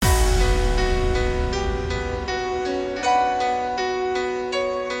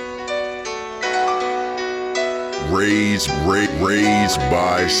raised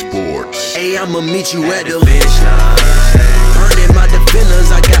by sports. Hey, I'ma meet you at the finish line. Burning my defenders,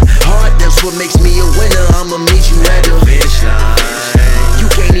 I got heart, that's what makes me a winner. I'ma meet you at the finish line. You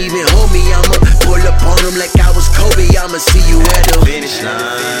can't even hold me, I'ma pull up on them like I was Kobe. I'ma see you at the finish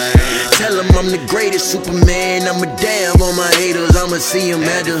line. Tell them I'm the greatest Superman, I'ma damn on my haters, I'ma see them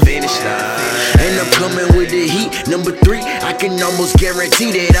at the finish line. And I'm coming with the heat, number 3, I can almost guarantee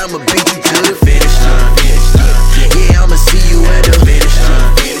that I'ma beat you to the finish line. Yeah, I'ma see you at the finish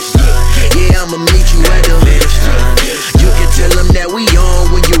line. Yeah, I'ma meet you at the finish line. You can tell them that we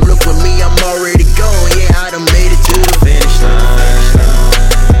on, when you look for me, I'm already gone. Yeah, I done made it to the finish line.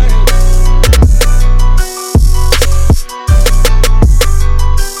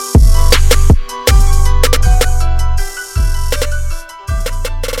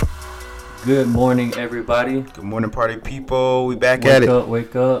 Good morning, everybody. Good morning, party people. We back at it.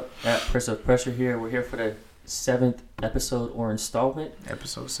 Wake up. At Press of Pressure here. We're here for the 7th episode or installment.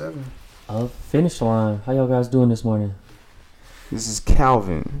 Episode 7. Of Finish Line. How y'all guys doing this morning? This is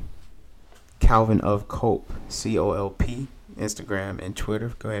Calvin. Calvin of Cope. COLP. Instagram and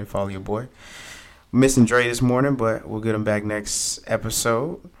Twitter. Go ahead and follow your boy. Missing Dre this morning, but we'll get him back next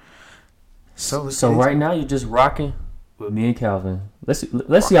episode. So right now you're just rocking with me and Calvin.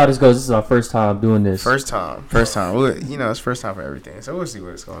 Let's see how this goes. This is our first time doing this. First time. Well, it's first time for everything. So we'll see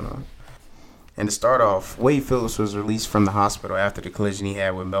what's going on. And to start off, Wade Phillips was released from the hospital after the collision he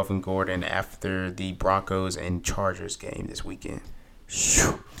had with Melvin Gordon after the Broncos and Chargers game this weekend.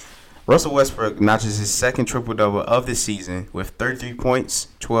 Russell Westbrook notches his second triple-double of the season with 33 points,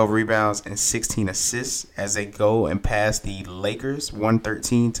 12 rebounds, and 16 assists as they go and pass the Lakers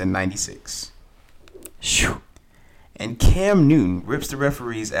 113-96. And Cam Newton rips the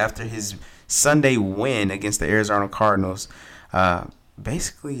referees after his Sunday win against the Arizona Cardinals.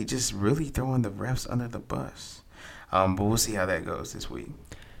 Basically, just really throwing the refs under the bus. But we'll see how that goes this week.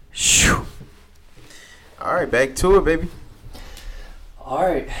 All right, back to it, baby. All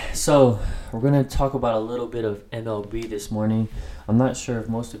right, so we're going to talk about a little bit of MLB this morning. I'm not sure if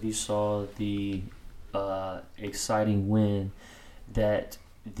most of you saw the exciting win that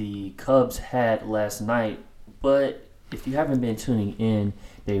the Cubs had last night, but if you haven't been tuning in,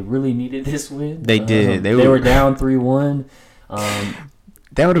 they really needed this win. They did. They were down 3-1.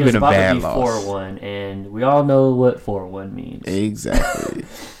 That would have been a bad loss. loss. 4-1, and we all know what 4-1 means. Exactly.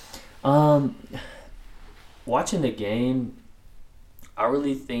 Watching the game, I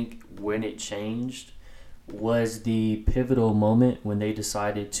really think when it changed was the pivotal moment when they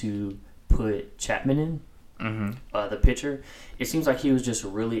decided to put Chapman in, the pitcher. It seems like he was just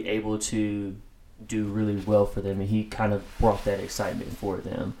really able to do really well for them, and he kind of brought that excitement for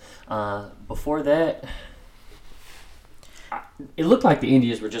them. Before that, it looked like the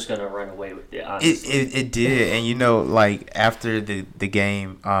Indians were just going to run away with it, honestly. It did. And, after the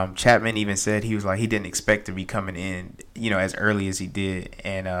game, Chapman even said he was like, he didn't expect to be coming in, as early as he did.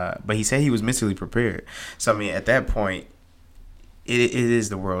 And but he said he was mentally prepared. So, I mean, at that point, it is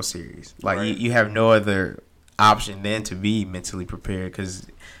the World Series. Right. You have no other option than to be mentally prepared because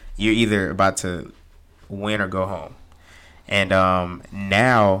you're either about to win or go home. And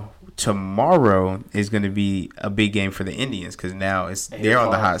now tomorrow is going to be a big game for the Indians because now they're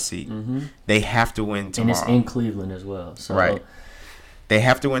on the hot seat. Mm-hmm. They have to win tomorrow. And it's in Cleveland as well. So. Right. They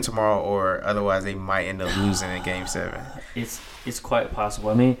have to win tomorrow or otherwise they might end up losing in Game 7. It's quite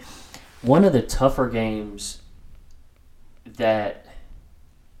possible. I mean, one of the tougher games that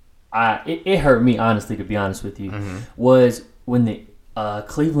it hurt me, honestly, to be honest with you, was when the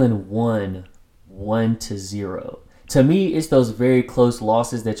Cleveland won 1-0. To me, it's those very close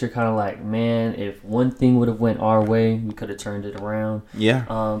losses that you're kind of like, man, if one thing would have went our way, we could have turned it around.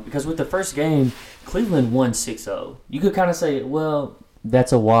 Yeah. Because with the first game, Cleveland won 6-0. You could kind of say, well,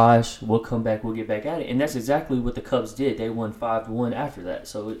 that's a wash. We'll come back. We'll get back at it. And that's exactly what the Cubs did. They won 5-1 after that.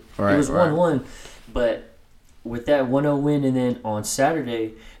 So it was 1-1. But with that 1-0 win, and then on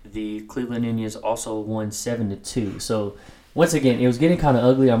Saturday, the Cleveland Indians also won 7-2. So once again, it was getting kind of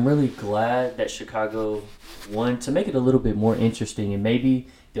ugly. I'm really glad that Chicago won to make it a little bit more interesting, and maybe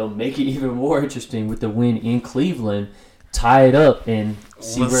they'll make it even more interesting with the win in Cleveland, tie it up, and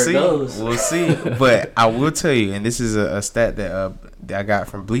see where it goes. We'll see. But I will tell you, and this is a stat that I got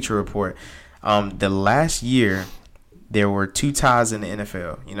from Bleacher Report. The last year, there were 2 ties in the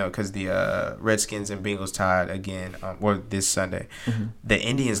NFL, because the Redskins and Bengals tied again, this Sunday. Mm-hmm. The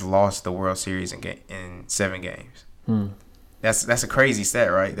Indians lost the World Series in 7 games. That's a crazy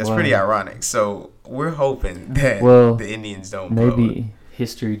stat, right? That's pretty ironic. So we're hoping that the Indians don't blow maybe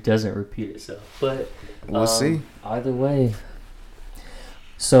history doesn't repeat itself. But we'll see. Either way.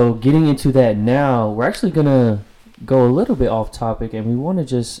 So getting into that now, we're actually going to go a little bit off topic, and we want to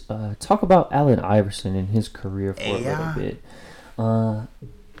just talk about Allen Iverson and his career for a little bit.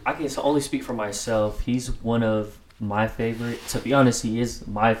 I can only speak for myself. He's one of my favorite. To be honest, he is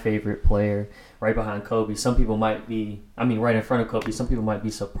my favorite player, right behind Kobe. Some people might be, right in front of Kobe. Some people might be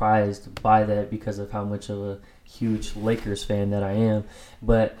surprised by that because of how much of a huge Lakers fan that I am.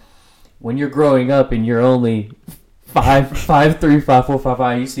 But when you're growing up and you're only 5'3", 5'4",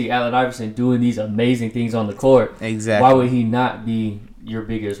 5'5", you see Allen Iverson doing these amazing things on the court. Exactly. Why would he not be your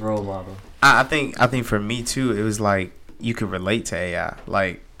biggest role model? I think for me too, it was like you could relate to AI.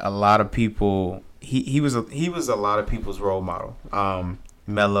 Like a lot of people, he was a lot of people's role model.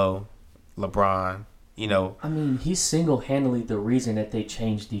 Melo, LeBron, he's single-handedly the reason that they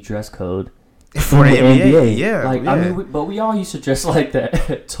changed the dress code for the NBA. Yeah, but we all used to dress like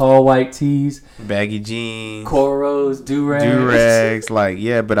that. Tall white tees, baggy jeans, cornrows, do-rags.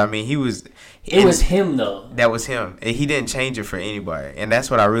 But he was. It was him though. That was him. And he didn't change it for anybody, and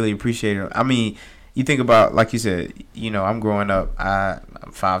that's what I really appreciated. You think about, like you said, I'm growing up.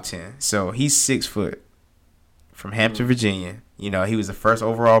 I'm 5'10", so he's 6 foot from Hampton, Virginia. He was the first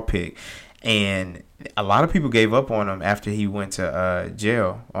overall pick, and a lot of people gave up on him after he went to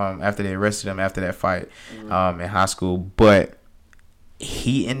jail. After they arrested him after that fight in high school, but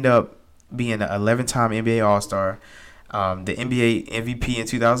he ended up being an 11-time NBA All-Star, the NBA MVP in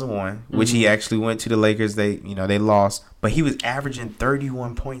 2001, which he actually went to the Lakers. They lost, but he was averaging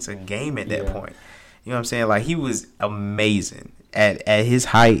 31 points a game at that point. You know what I'm saying? Like, he was amazing at his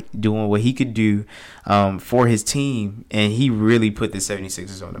height, doing what he could do for his team, and he really put the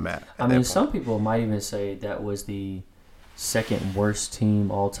 76ers on the map. Some people might even say that was the second worst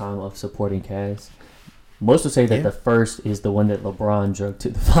team all time of supporting cast. Most would say that the first is the one that LeBron drug to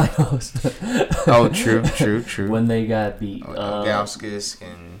the finals. Oh, true. When they got beat. Gauskas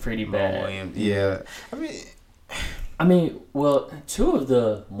and pretty bad. Williams. Yeah. Well, two of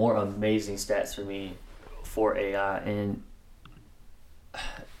the more amazing stats for me for AI, and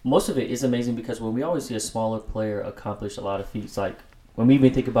most of it is amazing because when we always see a smaller player accomplish a lot of feats, like when we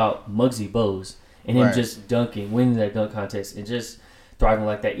even think about Muggsy Bogues and him just dunking, winning that dunk contest, and just thriving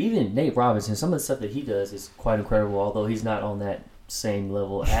like that. Even Nate Robinson, some of the stuff that he does is quite incredible, although he's not on that same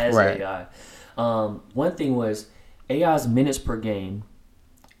level as AI. One thing was AI's minutes per game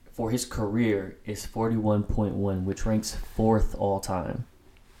for his career is 41.1, which ranks 4th all time.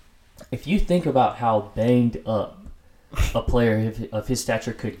 If you think about how banged up a player of his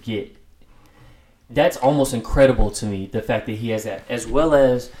stature could get, that's almost incredible to me, the fact that he has that, as well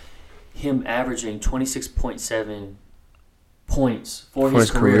as him averaging 26.7 points for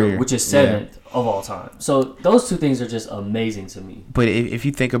his career, which is 7th of all time. So those two things are just amazing to me. But if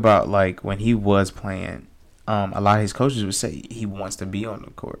you think about, like, when he was playing, a lot of his coaches would say he wants to be on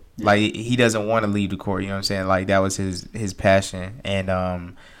the court. Yeah. Like, he doesn't want to leave the court, you know what I'm saying? Like, that was his passion. And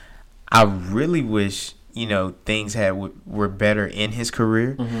I really wish, things were better in his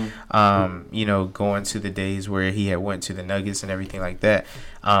career. Going to the days where he had went to the Nuggets and everything like that.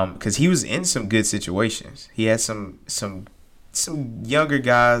 Because he was in some good situations. He had some younger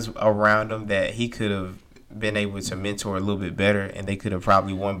guys around him that he could have been able to mentor a little bit better, and they could have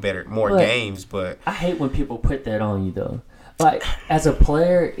probably won more games. But I hate when people put that on you, though. Like, as a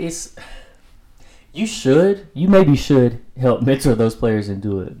player, you maybe should help mentor those players and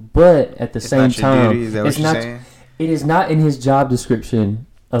do it, but at the same time, it is not in his job description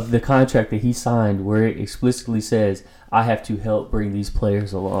of the contract that he signed where it explicitly says, I have to help bring these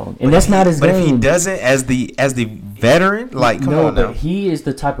players along. And that's not his game. But if he doesn't, as the veteran, like, come on now. But he is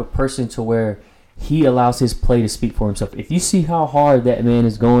the type of person to where he allows his play to speak for himself. If you see how hard that man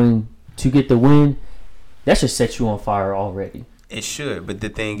is going to get the win, that should set you on fire already. It should, but the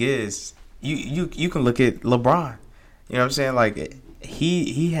thing is, you can look at LeBron. You know what I'm saying? Like,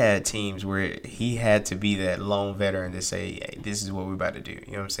 he had teams where he had to be that lone veteran to say, hey, this is what we're about to do.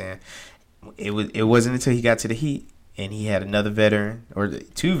 You know what I'm saying? It wasn't until he got to the Heat and he had another veteran or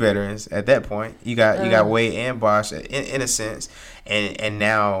two veterans at that point. You got Wade and Bosh in a sense, and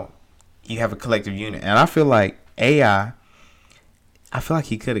now you have a collective unit. And I feel like AI,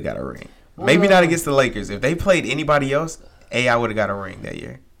 he could have got a ring. Maybe not against the Lakers. If they played anybody else, AI would have got a ring that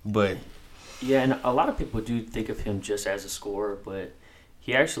year. But yeah, and a lot of people do think of him just as a scorer, but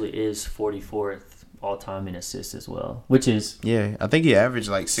he actually is 44th all-time in assists as well, which is... Yeah, I think he averaged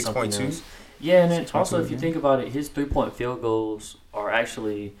like 6.2. Yeah, and then also if you think about it, his three-point field goals are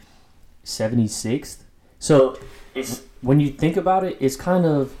actually 76th. So when you think about it, it's kind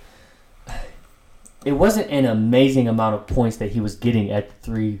of... It wasn't an amazing amount of points that he was getting at the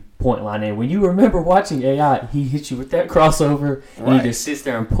three-point line. And when you remember watching AI, he hits you with that crossover, and he just sits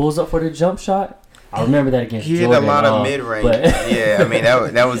there and pulls up for the jump shot. I remember that against He Jordan. had a lot of mid-range. But Yeah, I mean,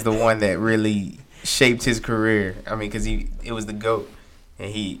 that was the one that really shaped his career. I mean, because it was the GOAT,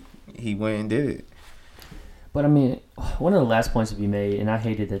 and he went and did it. But I mean, one of the last points to be made, and I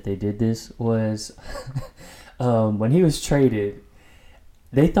hated that they did this, was when he was traded,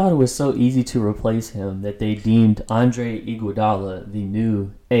 they thought it was so easy to replace him that they deemed Andre Iguodala the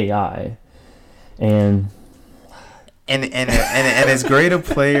new AI, and as great a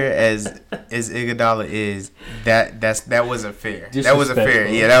player as Iguodala is, that wasn't fair. That wasn't fair.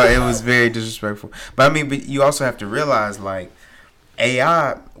 Yeah, it was very disrespectful. But I mean, but you also have to realize, like,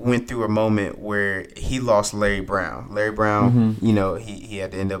 AI went through a moment where he lost Larry Brown. Larry Brown, you know, he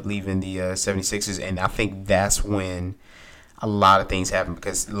had to end up leaving the 76ers, and I think that's when a lot of things happened,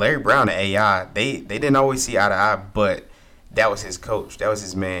 because Larry Brown and AI, they didn't always see eye to eye, but that was his coach. That was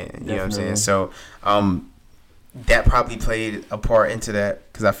his man. You know what I'm saying? So that probably played a part into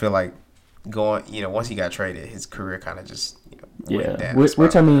that, because I feel like once he got traded, his career kind of just went down.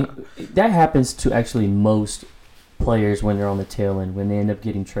 Which I mean, that happens to actually most players when they're on the tail end, when they end up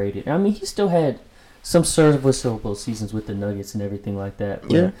getting traded. I mean, he still had some serviceable seasons with the Nuggets and everything like that.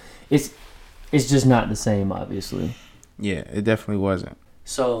 But yeah, it's just not the same, obviously. Yeah, it definitely wasn't.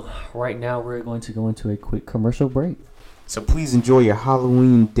 So right now we're going to go into a quick commercial break. So please enjoy your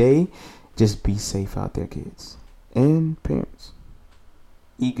Halloween day. Just be safe out there, kids and parents.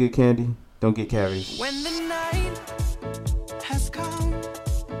 Eat good candy. Don't get cavities. When the night has come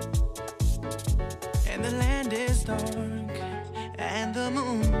and the land is dark and the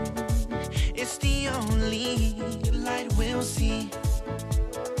moon is the only light we'll see,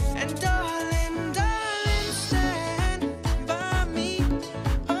 and darling, stand by me.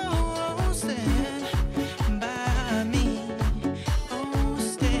 Oh, stand by me. Oh,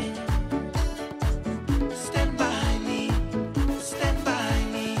 stand by me. Stand by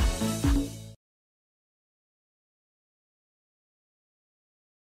me.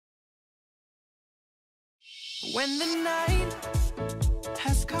 When the night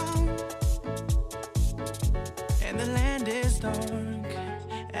has come and the land is dark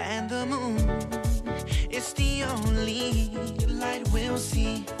and the moon is the only light we'll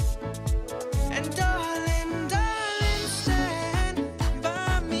see, and darling, stand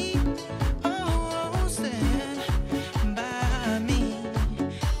by me. Oh, stand by me.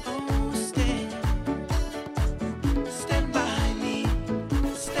 Oh, stand by me.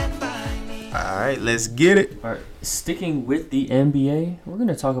 Stand by me. All right, let's get it. All right, sticking with the NBA, we're going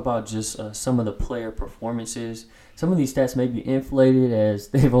to talk about just some of the player performances. Some of these stats may be inflated as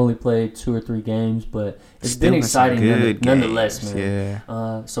they've only played 2 or 3 games, but it's been exciting nonetheless, man.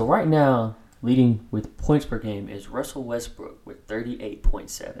 Yeah. So right now, leading with points per game is Russell Westbrook with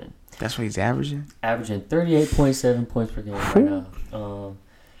 38.7. That's what he's averaging? Averaging 38.7 points per game right now.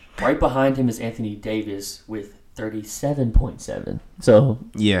 Right behind him is Anthony Davis with 37.7. So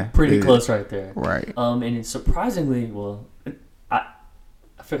yeah, pretty close right there. Right. And it's surprisingly, well, I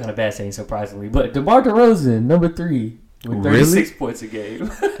feel kind of bad saying surprisingly, but DeMar DeRozan, number 3, with 36 points a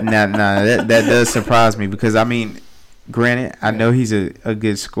game. Nah, that does surprise me, because I mean, granted, I know he's a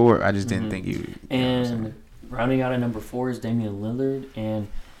good scorer. I just didn't think he would. And rounding out at number 4 is Damian Lillard, and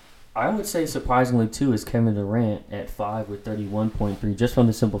I would say surprisingly too is Kevin Durant at 5 with 31.3, just from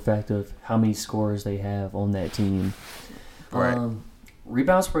the simple fact of how many scorers they have on that team. Right.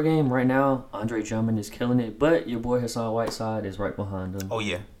 Rebounds per game right now, Andre Drummond is killing it, but your boy Hassan Whiteside is right behind him. Oh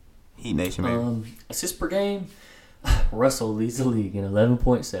yeah, Heat Nation, baby. Assists per game, Russell leads the league in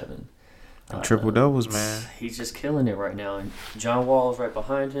 11.7. Triple doubles, man. He's just killing it right now. And John Wall is right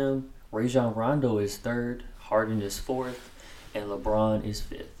behind him. Rajon Rondo is 3rd. Harden is 4th. And LeBron is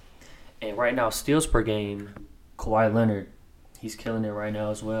 5th. And right now, steals per game, Kawhi Leonard, he's killing it right now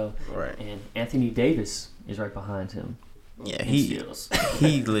as well. Right. And Anthony Davis is right behind him. Yeah,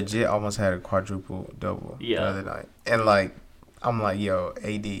 he legit almost had a quadruple double the other night. And I'm like, yo,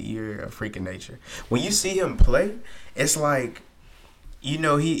 AD, you're a freak of nature. When you see him play, it's like,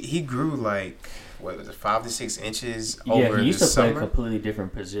 he grew like, what was it, 5 to 6 inches over the summer. Yeah, he used to play a completely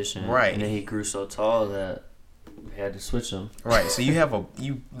different position. Right. And then he grew so tall that we had to switch him. Right. So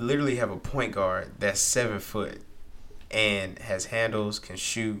you literally have a point guard that's 7 foot and has handles, can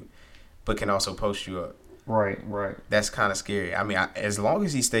shoot, but can also post you up. Right. That's kind of scary. I mean, as long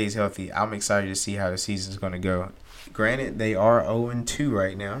as he stays healthy, I'm excited to see how the season's going to go. Granted, they are 0-2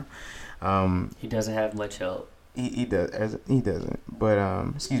 right now. He doesn't have much help. He doesn't. But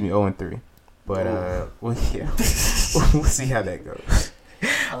 0-3. But well, yeah, we'll see how that goes.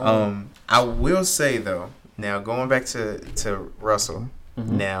 I will say though, now going back to Russell,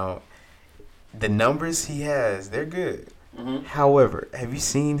 now the numbers he has, they're good. However, have you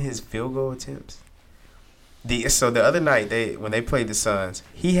seen his field goal attempts? The other night when they played the Suns,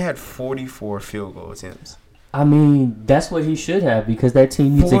 he had 44 field goal attempts. I mean, that's what he should have because that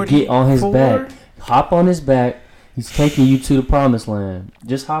team needs to get on his back, hop on his back. He's taking you to the promised land.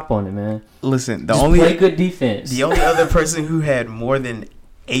 Just hop on it, man. Listen, play good defense. The only other person who had more than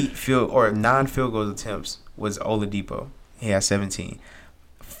 9 field goal attempts was Oladipo. He had 17.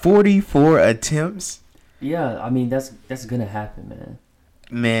 44 attempts. Yeah, I mean that's gonna happen, man.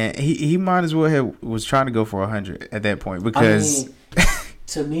 Man, he might as well was trying to go for 100 at that point because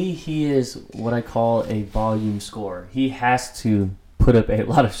to me he is what I call a volume scorer. He has to put up a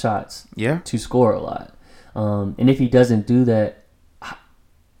lot of shots to score a lot. And if he doesn't do that,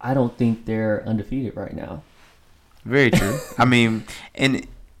 I don't think they're undefeated right now. Very true. I mean, and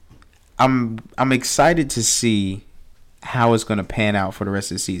I'm excited to see how it's going to pan out for the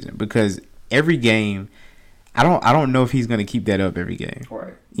rest of the season because every game, I don't know if he's going to keep that up every game.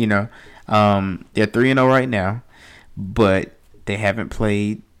 Right. You know, they're 3-0 right now, but they haven't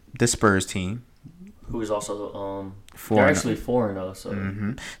played the Spurs team, who is also they're actually 4-0.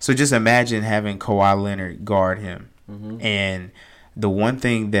 So So just imagine having Kawhi Leonard guard him, and the one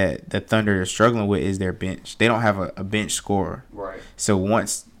thing that the Thunder are struggling with is their bench. They don't have a bench scorer. Right. So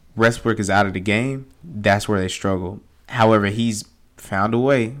once Westbrook is out of the game, that's where they struggle. However, he's found a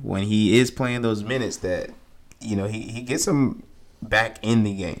way when he is playing those minutes that, you know, he gets them back in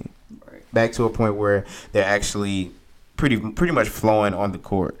the game, back to a point where they're actually pretty much flowing on the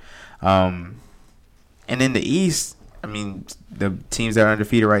court. And in the East, I mean, the teams that are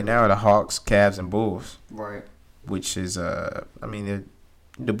undefeated right now are the Hawks, Cavs, and Bulls. Right. Which is, I mean,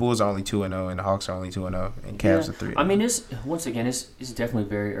 the Bulls are only 2-0, and the Hawks are only 2-0, and Cavs are 3-0. I mean, it's definitely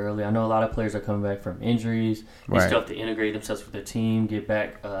very early. I know a lot of players are coming back from injuries. They still have to integrate themselves with their team, get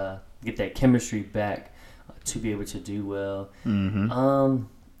that chemistry back to be able to do well.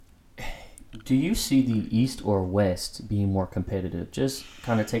 Do you see the East or West being more competitive? Just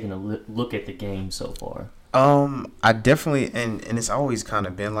kind of taking a look at the game so far. I definitely, and it's always kind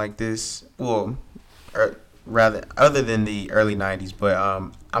of been like this. Well, rather, other than the early 90s, but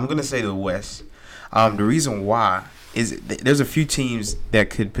I'm going to say the West. The reason why is there's a few teams that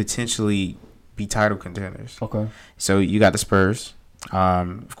could potentially be title contenders. Okay. So you got the Spurs.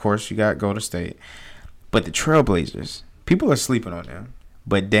 Of course, you got Golden State. But the Trailblazers, people are sleeping on them.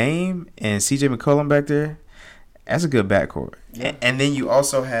 But Dame and CJ McCollum back there, that's a good backcourt. Yeah. And then you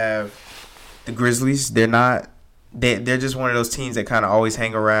also have the Grizzlies. They're just one of those teams that kind of always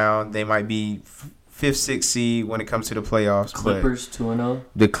hang around. They might be 5th, 6th seed when it comes to the playoffs. Clippers 2-0.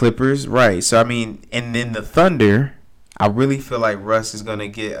 The Clippers, right. So, I mean, and then the Thunder, I really feel like Russ is going to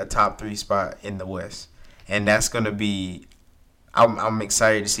get a top 3 spot in the West. And that's going to be I'm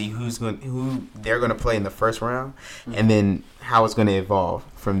excited to see who they're going to play in the first round and then how it's going to evolve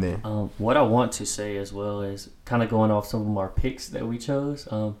from there. What I want to say as well is kind of going off some of our picks that we chose.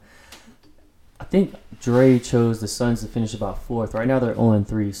 I think Dre chose the Suns to finish about 4th. Right now they're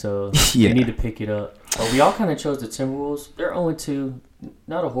 0-3, so they need to pick it up. But we all kind of chose the Timberwolves. They're 0-2,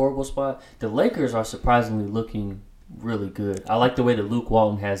 not a horrible spot. The Lakers are surprisingly looking really good. I like the way that Luke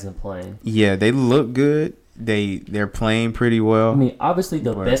Walton has them playing. Yeah, they look good. They're playing pretty well. I mean, obviously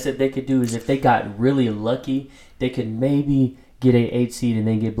the best that they could do is if they got really lucky, they could maybe get an 8 seed and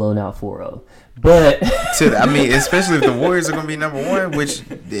then get blown out 4-0. But I mean, especially if the Warriors are going to be number 1, which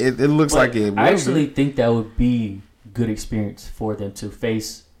it looks like it will. I actually think that would be good experience for them to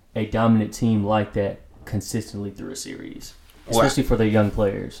face a dominant team like that consistently through a series, especially for their young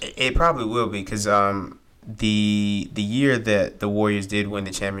players. It probably will be because the year that the Warriors did win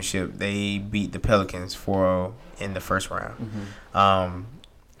the championship, they beat the Pelicans 4-0 in the first round.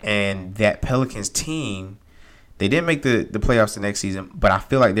 And that Pelicans team, they didn't make the playoffs the next season, but I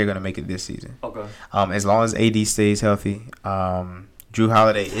feel like they're going to make it this season. Okay. As long as AD stays healthy. Drew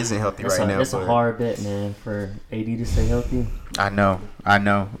Holiday isn't healthy right now. That's a hard bet, man, for AD to stay healthy. I know.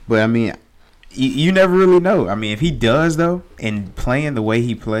 But, I mean, you never really know. I mean, if he does, though, and playing the way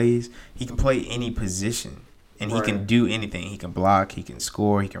he plays, he can play any position. And he can do anything. He can block. He can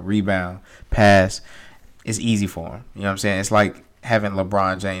score. He can rebound, pass. It's easy for him. You know what I'm saying? It's like having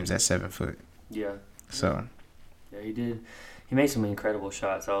LeBron James at 7 foot. Yeah. So. Yeah, he did. He made some incredible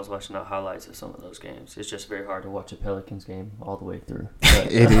shots. I was watching the highlights of some of those games. It's just very hard to watch a Pelicans game all the way through. But,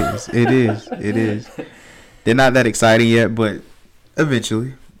 It is. They're not that exciting yet, but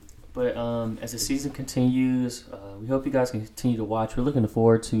eventually. But as the season continues, we hope you guys can continue to watch. We're looking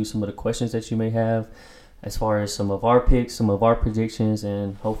forward to some of the questions that you may have as far as some of our picks, some of our predictions,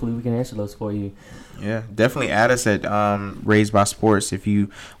 and hopefully we can answer those for you. Yeah, definitely add us at Raised by Sports if you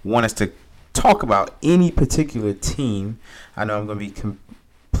want us to talk about any particular team. I know I'm going to be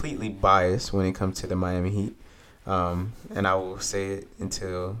completely biased when it comes to the Miami Heat. And I will say it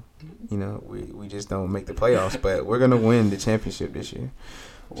until, we just don't make the playoffs. But we're going to win the championship this year.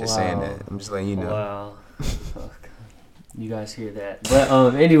 Just saying that. I'm just letting you know. Wow. Oh, you guys hear that.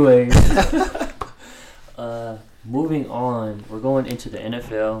 But anyway, moving on. We're going into the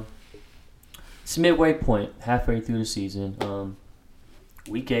NFL. It's midway point, halfway through the season.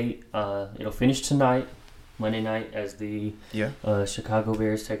 Week 8, it'll finish tonight, Monday night, as the Chicago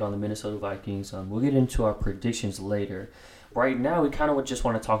Bears take on the Minnesota Vikings. We'll get into our predictions later. Right now, we kind of just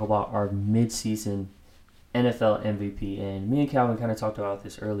want to talk about our midseason NFL MVP. And me and Calvin kind of talked about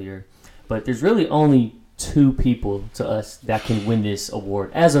this earlier. But there's really only 2 people to us that can win this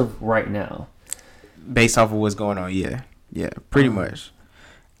award as of right now. Based off of what's going on, yeah, pretty much.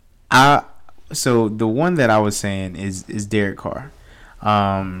 So the one that I was saying is Derek Carr.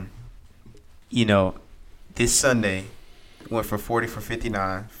 This Sunday went for 40 for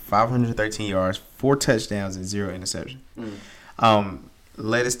 59, 513 yards, 4 touchdowns, and 0 interception.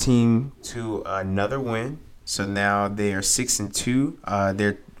 Led his team to another win. So now they are 6-2.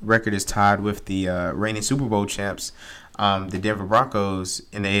 Their record is tied with the reigning Super Bowl champs, the Denver Broncos,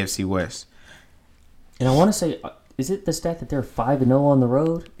 in the AFC West. And I want to say, is it the stat that they're 5-0 on the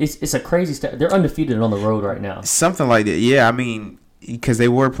road? It's a crazy stat. They're undefeated on the road right now. Something like that. Yeah, I mean, because they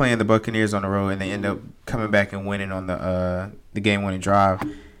were playing the Buccaneers on the road, and they end up coming back and winning on the game-winning drive.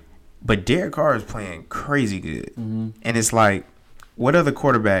 But Derek Carr is playing crazy good. Mm-hmm. And it's like, what other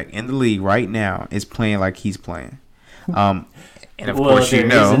quarterback in the league right now is playing like he's playing? And of course,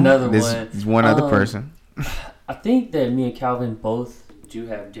 there's one other person. I think that me and Calvin both do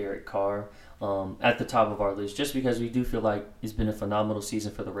have Derek Carr at the top of our list, just because we do feel like it's been a phenomenal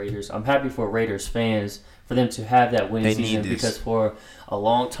season for the Raiders. I'm happy for Raiders fans for them to have that winning season, because for a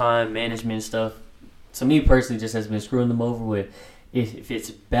long time, management stuff, to me personally, just has been screwing them over with if it's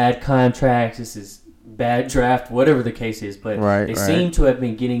bad contracts, this is bad draft, whatever the case is. But they seem to have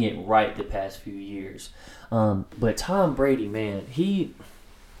been getting it right the past few years. But Tom Brady, man, he's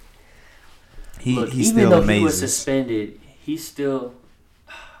even still though amazing. He was suspended, he's still,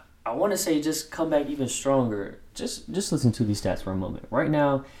 I want to say, just come back even stronger. Just listen to these stats for a moment. Right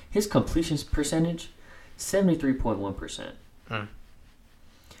now, his completion percentage, 73.1%.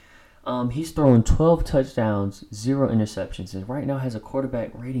 He's thrown 12 touchdowns, 0 interceptions, and right now has a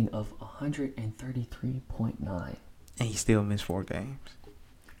quarterback rating of 133.9. And he still missed 4 games.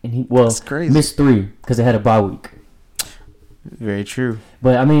 And he missed 3 because they had a bye week. Very true.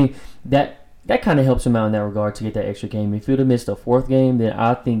 But I mean, that kind of helps him out in that regard to get that extra game. If he would have missed a 4th game, then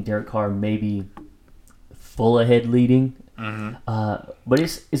I think Derek Carr may be full ahead leading. Mm-hmm. But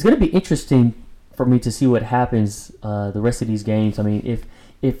it's going to be interesting for me to see what happens the rest of these games. I mean,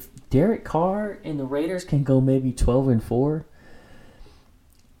 if Derek Carr and the Raiders can go maybe 12-4,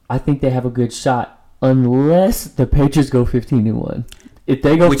 I think they have a good shot, unless the Patriots go 15-1. If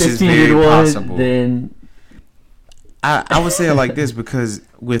they go 15-1, then I would say it like this, because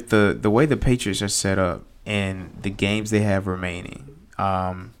with the way the Patriots are set up and the games they have remaining,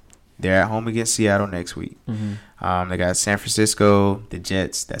 they're at home against Seattle next week. Mm-hmm. They got San Francisco, the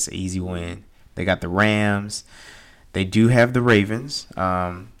Jets. That's an easy win. They got the Rams. They do have the Ravens,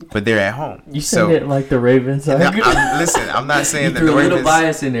 but they're at home. You said it like the Ravens. Listen, I'm not saying that the Ravens. A little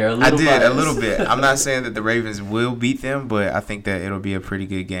bias in there. I did a little bit. I'm not saying that the Ravens will beat them, but I think that it'll be a pretty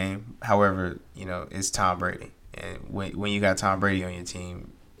good game. However, it's Tom Brady, and when you got Tom Brady on your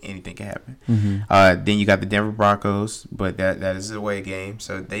team, anything can happen. Mm-hmm. Then you got the Denver Broncos, but that is a away game,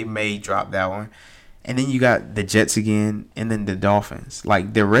 so they may drop that one. And then you got the Jets again, and then the Dolphins.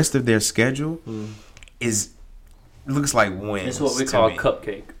 Like, the rest of their schedule looks like wins. It's what we call a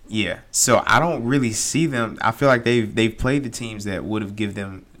cupcake. Yeah. So I don't really see them. I feel like they've played the teams that would have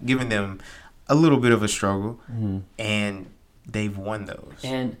given them a little bit of a struggle, and they've won those.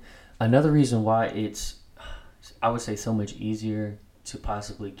 And another reason why it's, I would say, so much easier to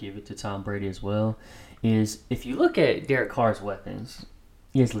possibly give it to Tom Brady as well is if you look at Derek Carr's weapons,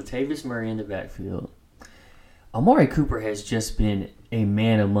 he has Latavius Murray in the backfield. Amari Cooper has just been a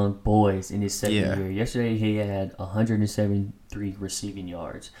man among boys in his second year. Yesterday, he had 173 receiving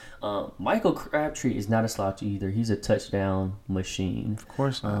yards. Michael Crabtree is not a slouch either. He's a touchdown machine. Of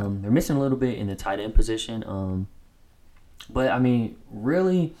course not. They're missing a little bit in the tight end position. But, I mean,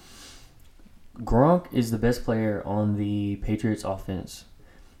 really, Gronk is the best player on the Patriots offense.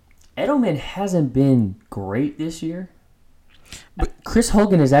 Edelman hasn't been great this year. But Chris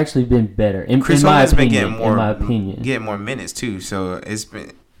Hogan has actually been better, in my opinion. Getting more minutes too. So it's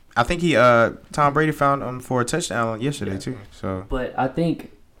been. I think Tom Brady found him for a touchdown yesterday too. So, but I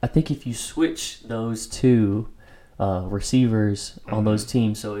think if you switch those two, receivers on those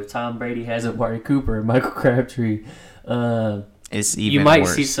teams. So if Tom Brady has a Amari Cooper and Michael Crabtree, it's even you might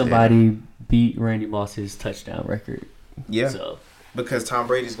worse. see somebody beat Randy Moss's touchdown record. Yeah. So. Because Tom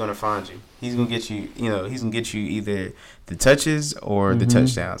Brady's going to find you. He's going to get you, he's going to get you either the touches or the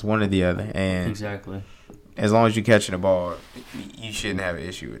touchdowns, one or the other. And exactly. As long as you're catching the ball, you shouldn't have an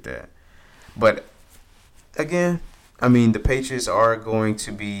issue with that. But, again, I mean, the Patriots are going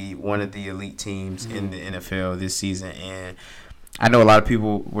to be one of the elite teams in the NFL this season. And I know a lot of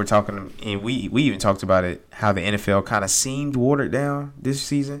people were talking, and we even talked about it, how the NFL kind of seemed watered down this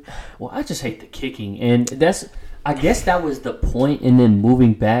season. Well, I just hate the kicking. And I guess that was the point, and then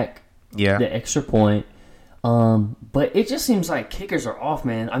moving back, the extra point. But it just seems like kickers are off,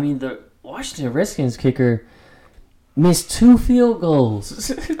 man. I mean, the Washington Redskins kicker missed 2 field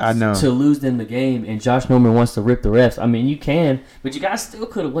goals I know. to lose them the game, and Josh Norman wants to rip the refs. I mean, you can, but you guys still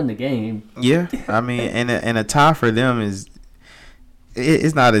could have won the game. Yeah, I mean, and a tie for them is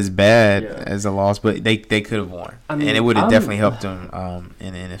it's not as bad as a loss, but they could have won, I mean, and it would have definitely helped them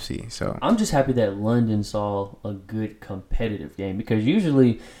in the NFC. So I'm just happy that London saw a good competitive game, because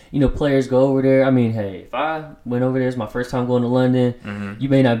usually, players go over there. I mean, hey, if I went over there, it's my first time going to London. You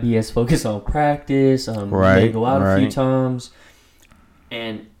may not be as focused on practice. You may go out a few times,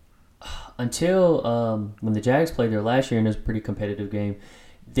 and until when the Jags played there last year, and it was a pretty competitive game,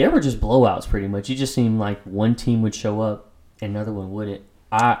 there were just blowouts pretty much. It just seemed like one team would show up, another one wouldn't.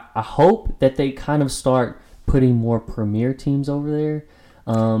 I hope that they kind of start putting more premier teams over there.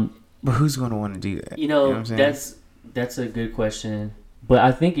 But who's going to want to do that? You know what I'm saying? That's a good question. But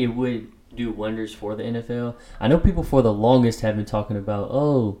I think it would do wonders for the NFL. I know people for the longest have been talking about,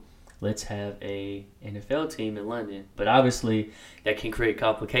 let's have a NFL team in London. But obviously that can create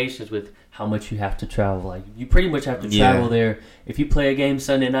complications with how much you have to travel. Like, you pretty much have to travel there. If you play a game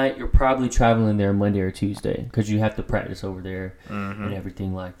Sunday night, you're probably traveling there Monday or Tuesday, because you have to practice over there and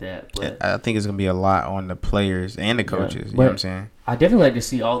everything like that. But I think it's going to be a lot on the players and the coaches. You know what I'm saying? I definitely like to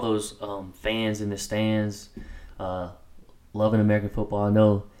see all those fans in the stands loving American football. I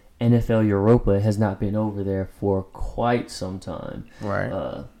know NFL Europa has not been over there for quite some time.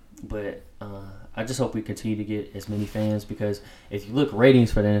 Right. But I just hope we continue to get as many fans, because if you look,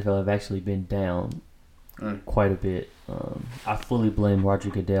 ratings for the NFL have actually been down quite a bit. I fully blame Roger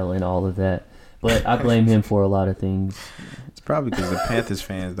Goodell and all of that, but I blame him for a lot of things. It's probably because the Panthers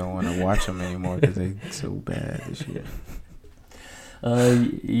fans don't want to watch them anymore because they're so bad this year.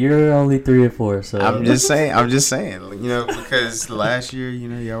 You're only 3-4, so I'm just saying. Because last year,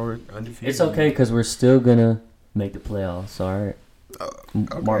 y'all were undefeated. It's okay, because we're still gonna make the playoffs. All right.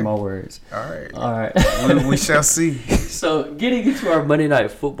 Okay. Mark my words. All right. we shall see. So, getting into our Monday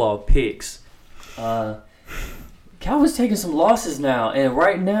Night Football picks, Calvin's taking some losses now, and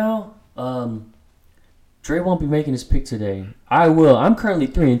right now, Dre won't be making his pick today. I will. I'm currently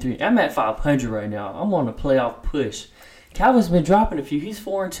 3-3. I'm at 500 right now. I'm on a playoff push. Calvin's been dropping a few. He's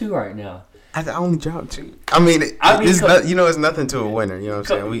 4-2 right now. I only dropped 2. I mean, it's nothing to a winner. You know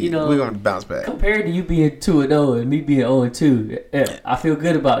what I'm saying? We're going to bounce back. Compared to you being 2-0 and me being 0-2, I feel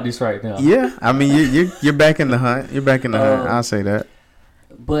good about this right now. Yeah, I mean, you're back in the hunt. You're back in the hunt. I'll say that.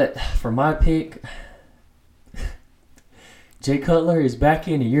 But for my pick, Jay Cutler is back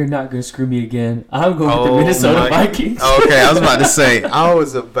in, and you're not going to screw me again. I'm going with the Minnesota Vikings. Okay, I was about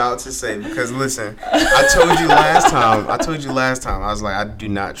to say, because listen, I told you last time, I was like, I do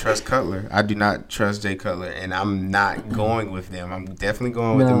not trust Cutler. I do not trust Jay Cutler, and I'm not going with them. I'm definitely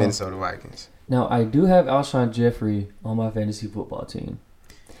going with the Minnesota Vikings. Now, I do have Alshon Jeffrey on my fantasy football team,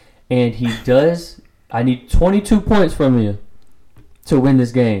 and I need 22 points from you to win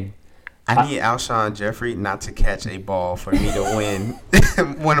this game. I need Alshon Jeffrey not to catch a ball for me to win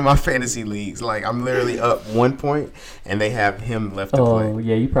one of my fantasy leagues. Like, I'm literally up 1 point, and they have him left to play. Oh,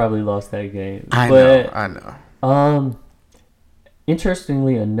 yeah, you probably lost that game. I know.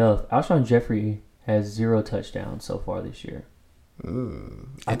 Interestingly enough, Alshon Jeffrey has 0 touchdowns so far this year.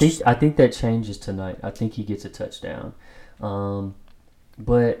 I think that changes tonight. I think he gets a touchdown.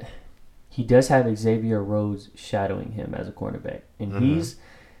 But he does have Xavier Rhodes shadowing him as a cornerback, and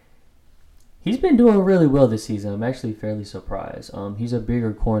He's been doing really well this season. I'm actually fairly surprised. He's a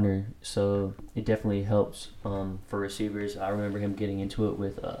bigger corner, so it definitely helps for receivers. I remember him getting into it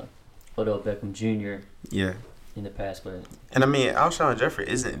with Odell Beckham Jr. in the past. And I mean, Alshon Jeffrey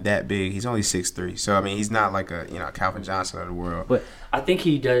isn't that big. He's only 6'3", so I mean, he's not like a Calvin Johnson of the world. But I think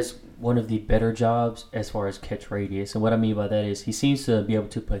he does one of the better jobs as far as catch radius. And what I mean by that is he seems to be able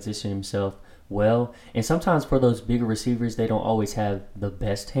to position himself well, and sometimes for those bigger receivers, they don't always have the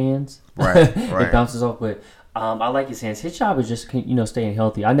best hands. Right. It bounces off, but I like his hands. His job is just staying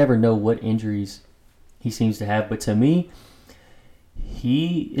healthy. I never know what injuries he seems to have. But to me,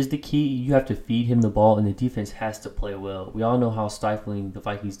 he is the key. You have to feed him the ball, and the defense has to play well. We all know how stifling the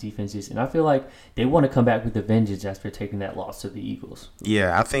Vikings defense is, and I feel like they want to come back with a vengeance after taking that loss to the Eagles.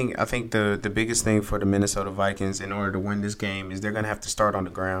 Yeah, I think the biggest thing for the Minnesota Vikings in order to win this game is they're going to have to start on the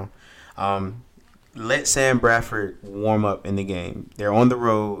ground. Let Sam Bradford warm up in the game. They're on the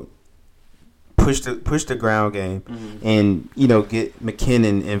road. Push the ground game, and get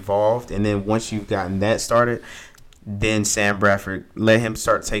McKinnon involved. And then once you've gotten that started, then Sam Bradford, let him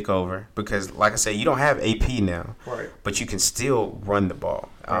start take over, because like I said, you don't have AP now, right? But you can still run the ball.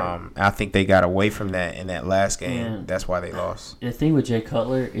 Right. I think they got away from that in that last game. And that's why they lost. The thing with Jay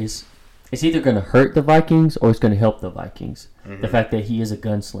Cutler is it's either going to hurt the Vikings or it's going to help the Vikings. The fact that he is a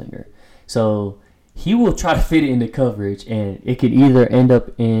gunslinger. So he will try to fit it into coverage, and it could either end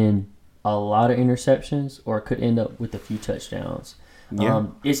up in a lot of interceptions or it could end up with a few touchdowns. Yeah.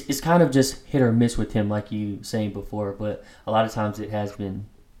 It's kind of just hit or miss with him, like you saying before, but a lot of times it has been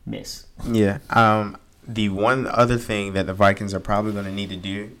miss. Yeah. The one other thing that the Vikings are probably going to need to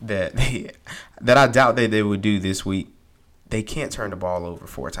do that I doubt that they would do this week, they can't turn the ball over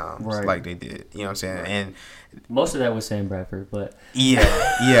 4 times like they did. You know what I'm saying? And most of that was Sam Bradford, but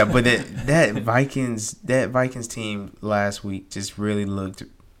yeah, but that Vikings team last week just really looked.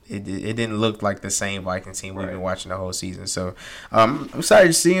 It didn't look like the same Vikings team we've been watching the whole season. So I'm excited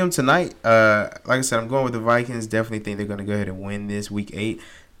to see them tonight. Like I said, I'm going with the Vikings. Definitely think they're going to go ahead and win this week 8,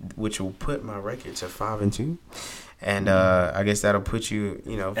 which will put my record to 5-2. And I guess that'll put you,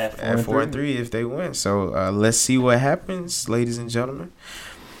 at 4-3 if they win. So let's see what happens, ladies and gentlemen.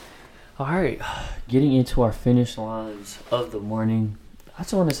 All right, getting into our finish lines of the morning. I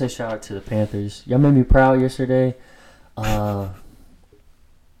just want to say shout out to the Panthers. Y'all made me proud yesterday.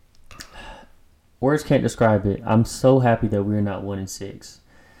 Words can't describe it. I'm so happy that we're not 1-6.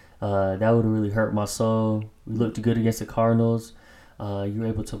 That would have really hurt my soul. We looked good against the Cardinals. You were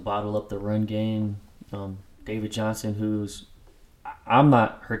able to bottle up the run game. David Johnson, who's, I'm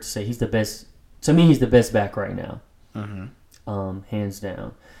not hurt to say, he's the best. To me, he's the best back right now. Hands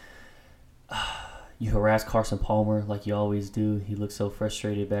down. You harassed Carson Palmer like you always do. He looked so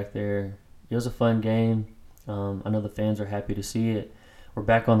frustrated back there. It was a fun game. I know the fans are happy to see it. We're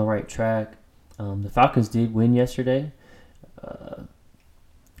back on the right track. The Falcons did win yesterday,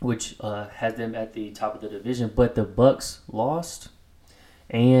 which had them at the top of the division. But the Bucks lost,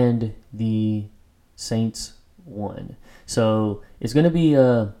 and the Saints won. So it's going to be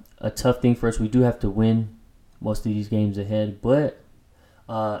a tough thing for us. We do have to win most of these games ahead. But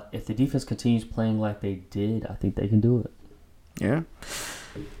if the defense continues playing like they did, I think they can do it. Yeah.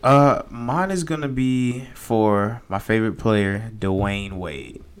 Mine is going to be for my favorite player, Dwayne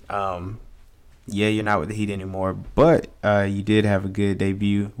Wade. Yeah, you're not with the Heat anymore, but you did have a good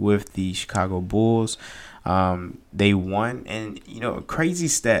debut with the Chicago Bulls. They won, and a crazy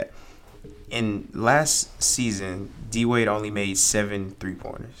stat. In last season, D-Wade only made 7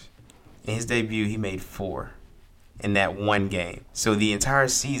 3-pointers. In his debut, he made 4 in that one game. So the entire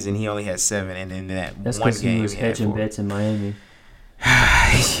season, he only had 7, and in that That's one game, game, he was hedging bets in Miami.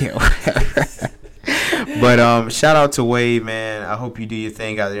 But shout out to Wade, man. I hope you do your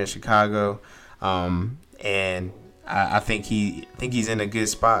thing out there in Chicago. And I think he's in a good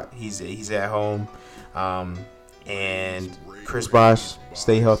spot. He's at home. And Chris Bosh,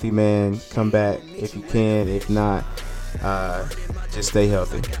 stay healthy, man. Come back if you can. If not, just stay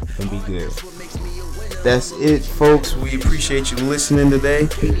healthy and be good. That's it, folks. We appreciate you listening today.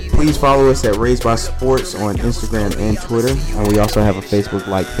 Please follow us at Raised by Sports on Instagram and Twitter. And we also have a Facebook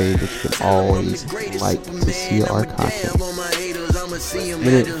like page, which you can always like to see our content.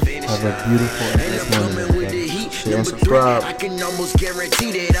 Have a beautiful and blessed morning. Share and subscribe. I can almost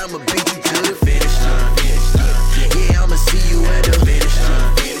guarantee that I'ma beat you to the finish line. Yeah, I'ma see you at the finish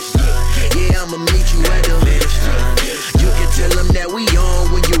line. Yeah, I'ma meet you at the